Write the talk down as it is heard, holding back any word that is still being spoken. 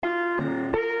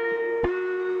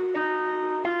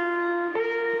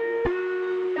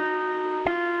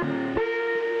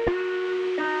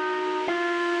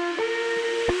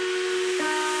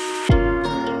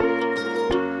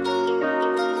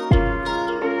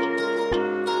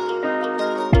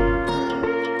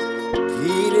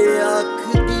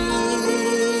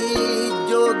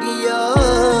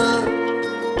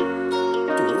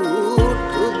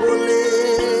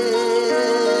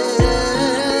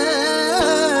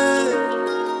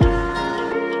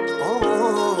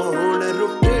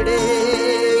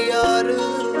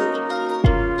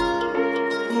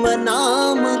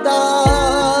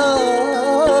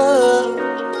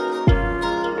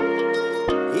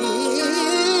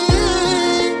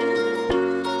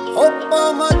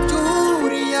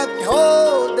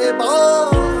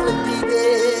ਬਾਲਦੀ ਵੇ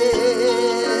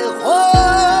ਹੋ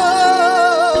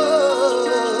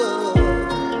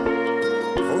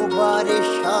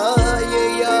ਬਾਰਿਸ਼ਾਂ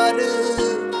ਯਾਰ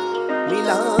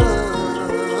ਮਿਲਾਂਦਾਈ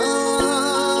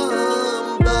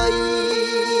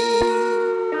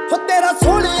ਹੋ ਤੇਰਾ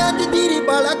ਸੋਹਣਿਆ ਜੀਰੀ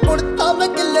ਵਾਲਾ ਕੁੜਤਾ ਮੈਂ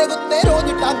ਕਿੱਲੇ ਉੱਤੇ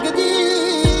ਰੋਜ਼ ਟੰਗਦੀ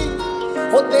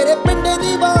ਹੋ ਤੇਰੇ ਪਿੰਡੇ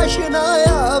ਦੀ ਵਾਸ਼ਨਾ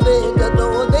ਆਵੇ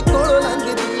ਜਦੋਂ ਦੇ ਕੋਲ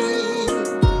ਲੰਘਦੀ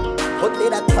ਹੋ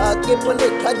ਤੇਰਾ ਖਾ ਕੇ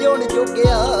ਭੁਲੇਖਾ ਜਿਉਣ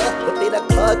ਜੋਗਿਆ ਹੋ ਤੇਰਾ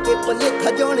ਖਾ ਕੇ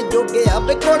ਭੁਲੇਖਾ ਜਿਉਣ ਜੋਗਿਆ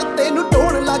ਵੇ ਕੁੜਤੇ ਨੂੰ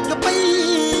ਢੋਣ ਲੱਗ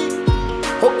ਪਈ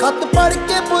ਹੋ ਖੱਤ ਪੜ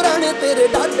ਕੇ ਪੁਰਾਣੇ ਤੇਰੇ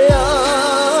ਡਾਢਿਆ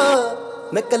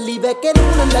ਮੈਂ ਕੱਲੀ ਬਹਿ ਕੇ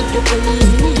ਰੋਣ ਲੱਗ ਪਈ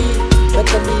ਮੈਂ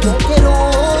ਕੱਲੀ ਬਹਿ ਕੇ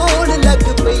ਰੋਣ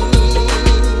ਲੱਗ ਪਈ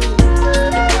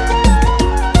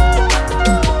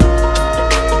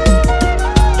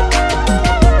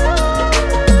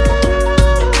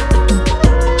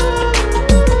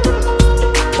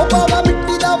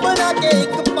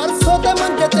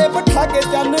ਬਿਠਾ ਕੇ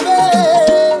ਜਾਨਵੇ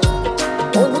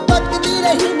ਉਹਨੂੰ ਤੱਕਦੀ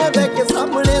ਰਹੀ ਮੈਂ ਬਹਿ ਕੇ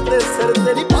ਸਾਹਮਣੇ ਤੇ ਸਿਰ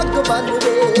ਤੇਰੀ ਪੱਗ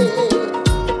ਬੰਨਵੇ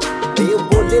ਤੇ ਉਹ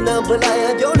ਬੋਲੇ ਨਾ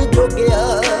ਬੁਲਾਇਆ ਜੋਣ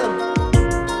ਜੋਗਿਆ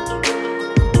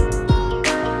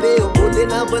ਤੇ ਉਹ ਬੋਲੇ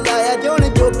ਨਾ ਬੁਲਾਇਆ ਜੋਣ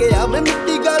ਜੋਗਿਆ ਮੈਂ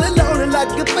ਮਿੱਟੀ ਗਲ ਲਾਉਣ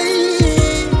ਲੱਗ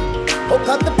ਪਈ ਉਹ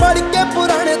ਖੱਤ ਪੜ ਕੇ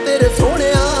ਪੁਰਾਣੇ ਤੇਰੇ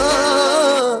ਸੋਹਣਿਆ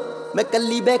ਮੈਂ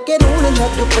ਕੱਲੀ ਬਹਿ ਕੇ ਰੋਣ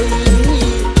ਲੱਗ ਪਈ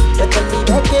ਮੈਂ ਕੱਲੀ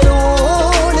ਬਹਿ ਕੇ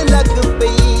ਰੋਣ ਲੱਗ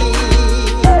ਪਈ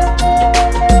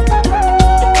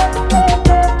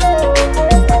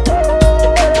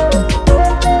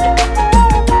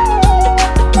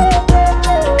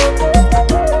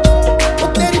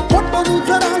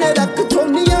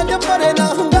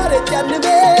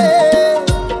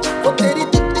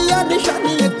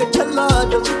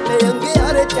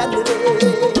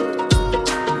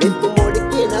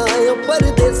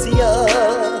ਪਰਦੇਸੀਆ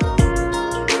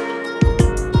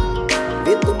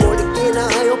ਵੇ ਤੂੰ ਮੁੜ ਕੇ ਨਾ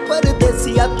ਆਇਓ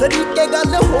ਪਰਦੇਸੀਆ ਤਰੀਕੇ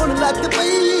ਗੱਲ ਹੋਣ ਲੱਗ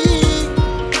ਪਈ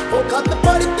ਉਹ ਖੱਤ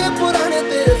ਪੜ ਕੇ ਪੁਰਾਣੇ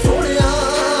ਤੇਰੇ ਸੋਹਣਿਆ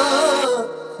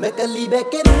ਮੈਂ ਕੱਲੀ ਬਹਿ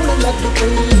ਕੇ ਰੋਣ ਲੱਗ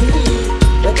ਪਈ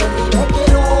ਮੈਂ ਕੱਲੀ ਬਹਿ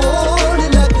ਕੇ ਰੋਣ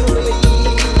ਲੱਗ ਪਈ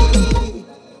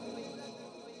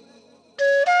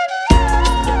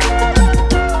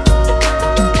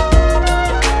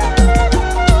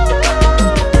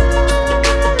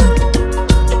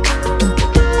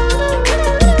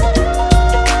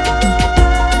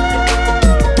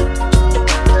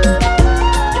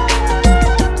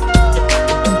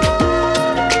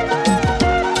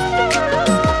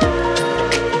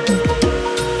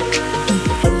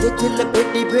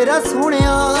ਲਪੇਟੀ ਫੇਰਾ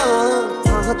ਸੋਹਣਿਆ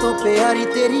ਸਾਹ ਤੋਂ ਪਿਆਰੀ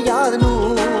ਤੇਰੀ ਯਾਦ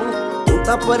ਨੂੰ ਤੂੰ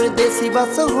ਤਾਂ ਪਰਦੇਸੀ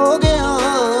ਬਸ ਹੋ ਗਿਆ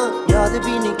ਯਾਦ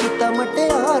ਵੀ ਨਹੀਂ ਕੀਤਾ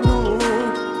ਮਟਿਆਰ ਨੂੰ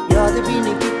ਯਾਦ ਵੀ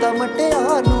ਨਹੀਂ ਕੀਤਾ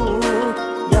ਮਟਿਆਰ ਨੂੰ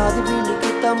ਯਾਦ ਵੀ ਨਹੀਂ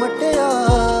ਕੀਤਾ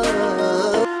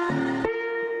ਮਟਿਆਰ